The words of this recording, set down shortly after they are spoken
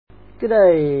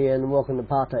G'day and welcome to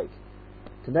Partake.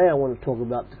 Today I want to talk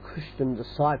about the Christian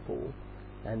disciple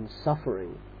and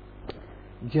suffering.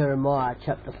 Jeremiah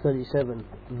chapter 37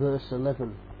 verse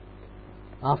 11.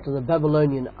 After the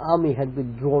Babylonian army had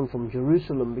withdrawn from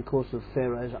Jerusalem because of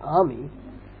Pharaoh's army,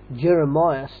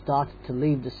 Jeremiah started to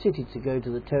leave the city to go to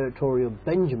the territory of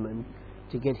Benjamin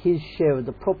to get his share of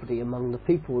the property among the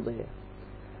people there.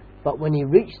 But when he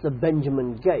reached the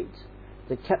Benjamin gate,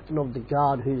 the captain of the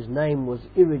guard, whose name was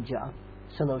Irijah,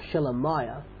 son of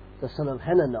Shelemiah, the son of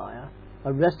Hananiah,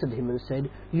 arrested him and said,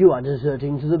 "You are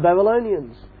deserting to the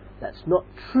Babylonians." "That's not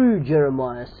true,"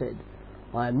 Jeremiah said.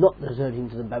 "I am not deserting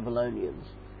to the Babylonians."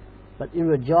 But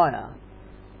Irijah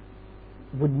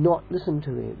would not listen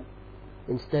to him.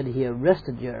 Instead, he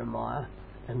arrested Jeremiah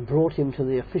and brought him to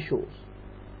the officials.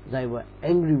 They were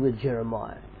angry with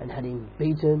Jeremiah and had him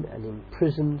beaten and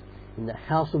imprisoned in the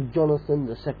house of Jonathan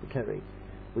the secretary,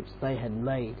 which they had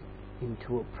made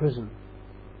into a prison.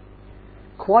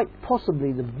 Quite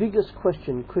possibly the biggest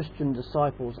question Christian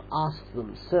disciples ask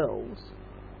themselves,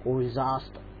 or is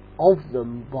asked of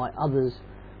them by others,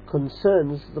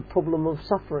 concerns the problem of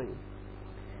suffering.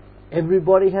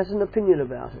 Everybody has an opinion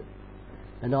about it,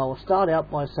 and I will start out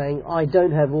by saying I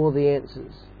don't have all the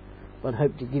answers, but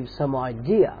hope to give some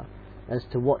idea as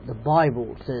to what the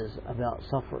Bible says about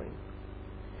suffering.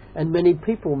 And many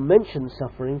people mention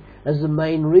suffering as the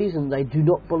main reason they do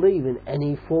not believe in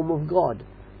any form of God,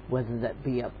 whether that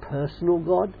be a personal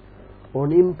God or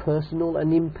an impersonal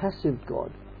and impassive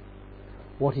God.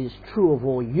 What is true of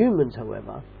all humans,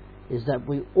 however, is that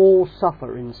we all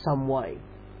suffer in some way.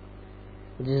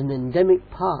 It is an endemic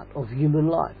part of human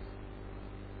life,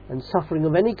 and suffering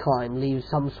of any kind leaves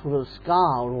some sort of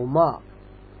scar or mark.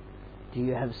 Do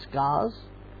you have scars?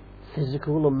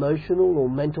 Physical, emotional or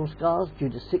mental scars due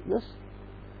to sickness?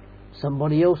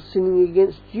 Somebody else sinning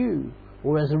against you,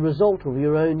 or as a result of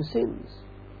your own sins?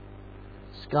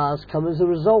 Scars come as a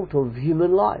result of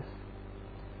human life.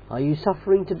 Are you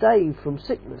suffering today from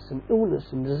sickness and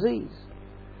illness and disease?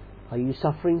 Are you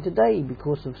suffering today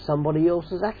because of somebody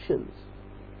else's actions?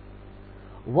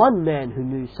 One man who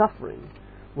knew suffering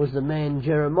was the man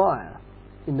Jeremiah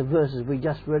in the verses we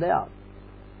just read out.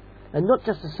 And not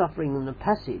just the suffering in the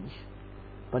passage,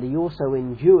 but he also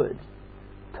endured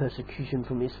persecution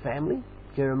from his family.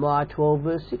 Jeremiah 12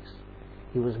 verse 6.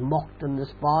 He was mocked and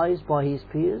despised by his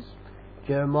peers.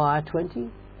 Jeremiah 20.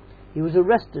 He was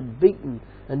arrested, beaten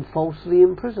and falsely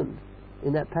imprisoned.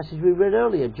 In that passage we read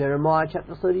earlier, Jeremiah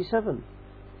chapter 37.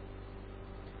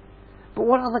 But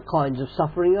what other kinds of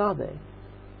suffering are there?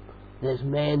 There's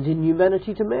man's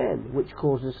inhumanity to man, which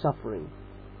causes suffering.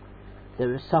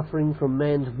 There is suffering from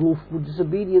man's willful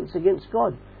disobedience against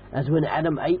God, as when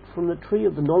Adam ate from the tree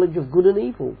of the knowledge of good and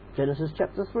evil, Genesis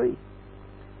chapter 3.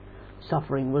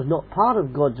 Suffering was not part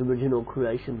of God's original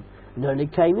creation, and only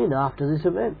came in after this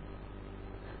event.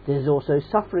 There is also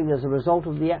suffering as a result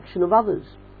of the action of others,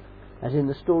 as in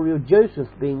the story of Joseph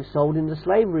being sold into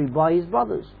slavery by his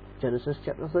brothers, Genesis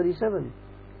chapter 37.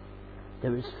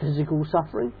 There is physical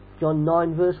suffering, John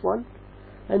 9 verse 1.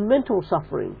 And mental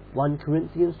suffering, 1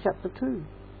 Corinthians chapter 2.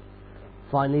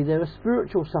 Finally, there are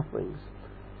spiritual sufferings.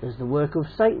 There's the work of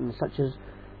Satan, such as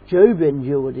Job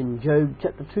endured in Job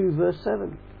chapter 2 verse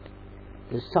 7.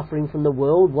 There's suffering from the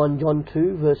world, 1 John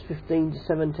 2 verse 15 to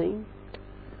 17.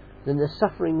 Then there's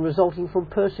suffering resulting from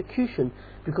persecution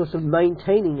because of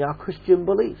maintaining our Christian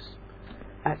beliefs.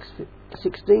 Acts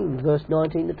 16 verse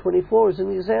 19 to 24 is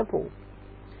an example.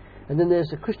 And then there's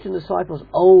the Christian disciples'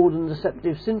 old and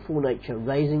deceptive sinful nature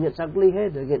raising its ugly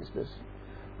head against us.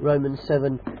 Romans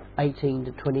 7, 18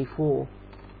 to 24.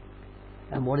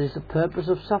 And what is the purpose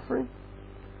of suffering?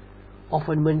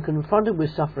 Often when confronted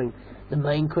with suffering, the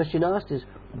main question asked is,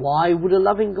 why would a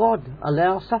loving God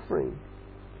allow suffering?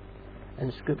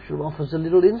 And Scripture offers a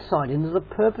little insight into the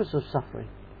purpose of suffering.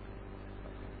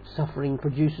 Suffering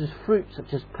produces fruit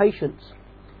such as patience,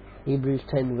 Hebrews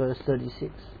 10 verse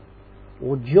 36.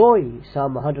 Or joy,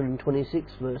 Psalm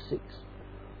 126 verse 6.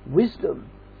 Wisdom,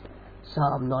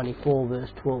 Psalm 94 verse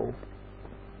 12.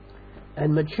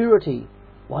 And maturity,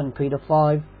 1 Peter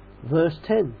 5 verse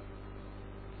 10.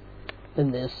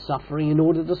 Then there's suffering in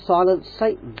order to silence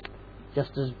Satan,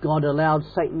 just as God allowed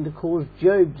Satan to cause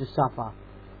Job to suffer,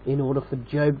 in order for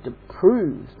Job to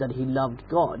prove that he loved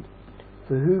God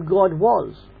for who God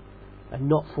was, and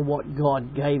not for what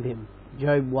God gave him.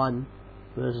 Job 1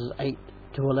 verses 8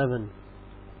 to 11.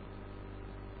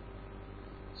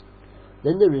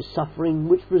 Then there is suffering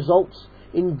which results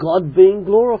in God being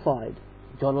glorified.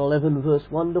 John 11 verse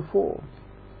 1 to 4.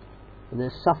 And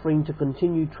there's suffering to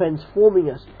continue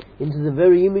transforming us into the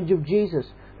very image of Jesus,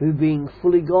 who being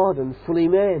fully God and fully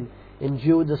man,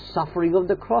 endured the suffering of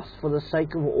the cross for the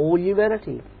sake of all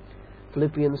humanity.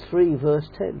 Philippians 3 verse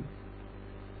 10.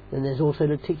 Then there's also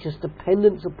to teach us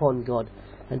dependence upon God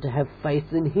and to have faith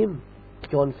in Him.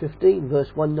 John 15 verse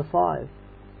 1 to 5.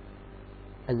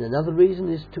 And another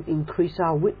reason is to increase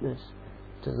our witness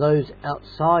to those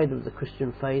outside of the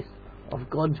Christian faith of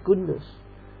God's goodness.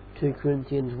 2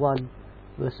 Corinthians 1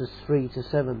 verses 3 to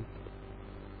 7.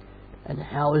 And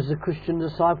how is the Christian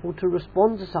disciple to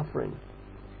respond to suffering?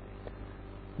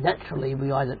 Naturally,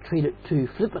 we either treat it too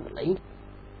flippantly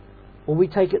or we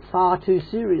take it far too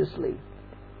seriously.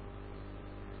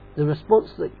 The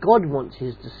response that God wants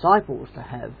His disciples to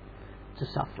have to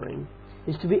suffering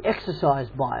is to be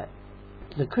exercised by it.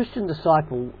 The Christian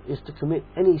disciple is to commit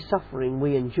any suffering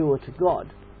we endure to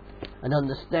God and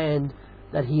understand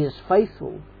that He is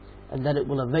faithful and that it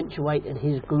will eventuate in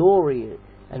His glory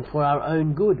and for our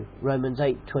own good. Romans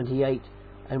 8:28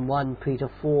 and 1 Peter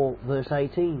 4 verse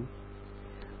 18.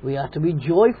 We are to be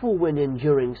joyful when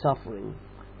enduring suffering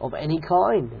of any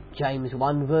kind. James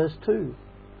 1 verse 2.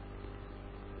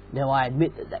 Now I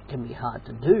admit that can be hard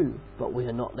to do, but we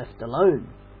are not left alone.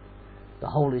 The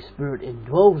Holy Spirit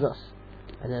indwells us,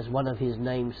 and as one of His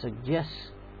names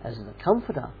suggests, as the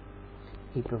Comforter,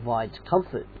 He provides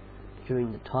comfort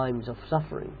during the times of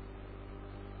suffering.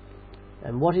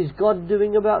 And what is God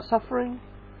doing about suffering?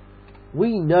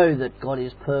 We know that God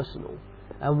is personal,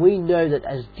 and we know that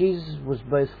as Jesus was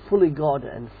both fully God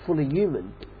and fully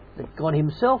human, that God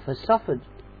Himself has suffered.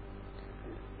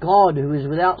 God, who is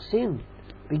without sin,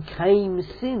 became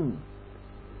sin.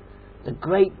 The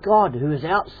great God, who is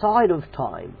outside of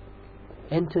time,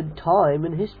 entered time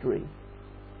and history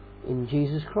in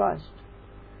Jesus Christ.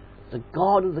 The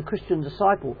God of the Christian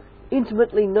disciple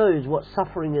intimately knows what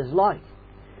suffering is like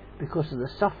because of the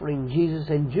suffering Jesus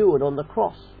endured on the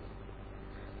cross.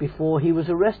 Before He was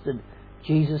arrested,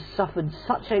 Jesus suffered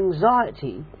such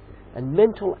anxiety and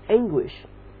mental anguish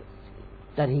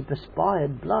that He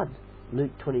perspired blood.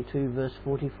 Luke 22 verse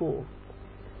 44.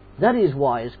 That is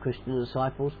why, as Christian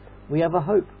disciples, we have a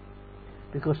hope,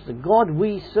 because the God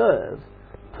we serve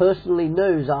personally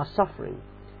knows our suffering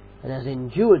and has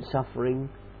endured suffering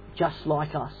just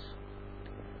like us.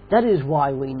 That is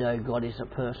why we know God is a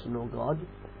personal God.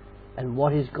 And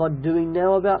what is God doing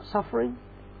now about suffering?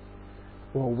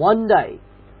 Well, one day,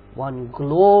 one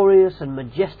glorious and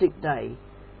majestic day,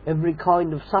 every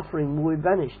kind of suffering will be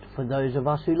banished for those of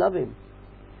us who love Him.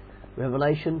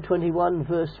 Revelation 21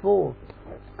 verse 4.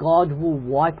 God will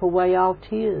wipe away our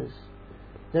tears.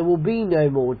 There will be no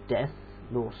more death,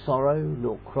 nor sorrow,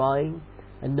 nor crying,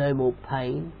 and no more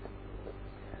pain,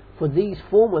 for these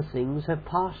former things have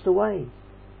passed away.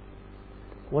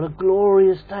 What a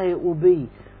glorious day it will be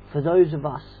for those of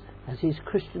us as His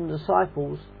Christian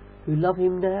disciples who love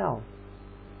Him now.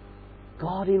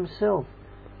 God Himself,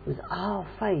 with our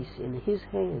face in His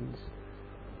hands,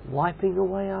 wiping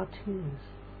away our tears.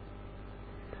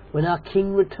 When our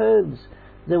King returns,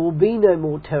 there will be no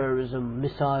more terrorism,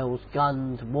 missiles,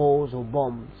 guns, wars or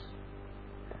bombs.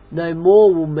 No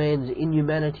more will man's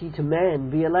inhumanity to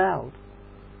man be allowed.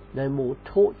 No more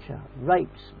torture,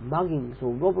 rapes, muggings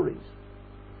or robberies.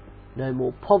 No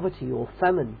more poverty or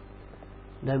famine.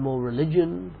 No more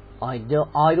religion,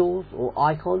 idols or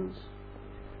icons.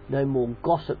 No more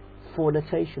gossip,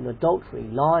 fornication, adultery,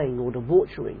 lying or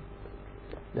debauchery.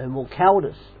 No more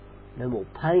cowardice. No more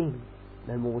pain.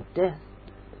 No more death.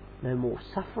 No more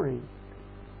suffering.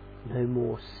 No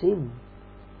more sin.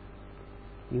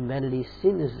 Humanity's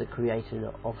sin is the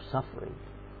creator of suffering,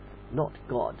 not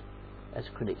God, as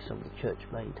critics of the church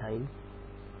maintain.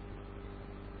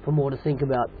 For more to think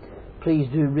about, please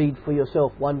do read for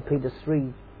yourself 1 Peter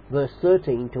 3 verse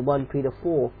 13 to 1 Peter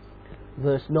 4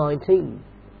 verse 19.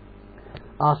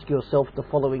 Ask yourself the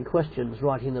following questions,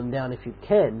 writing them down if you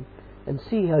can, and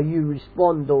see how you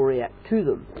respond or react to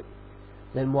them.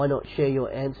 Then why not share your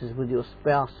answers with your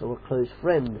spouse or a close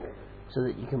friend so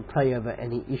that you can pray over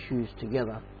any issues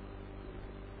together.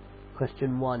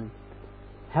 Question 1.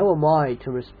 How am I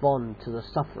to respond to the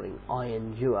suffering I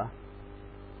endure?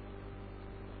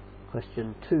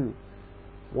 Question 2.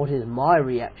 What is my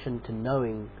reaction to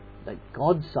knowing that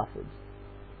God suffered?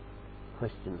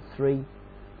 Question 3.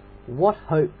 What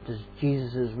hope does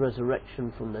Jesus'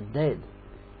 resurrection from the dead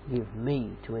give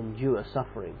me to endure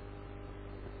suffering?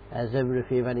 As ever, if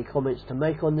you have any comments to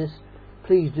make on this,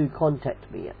 please do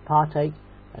contact me at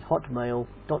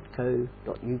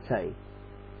partake@hotmail.co.uk.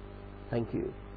 Thank you.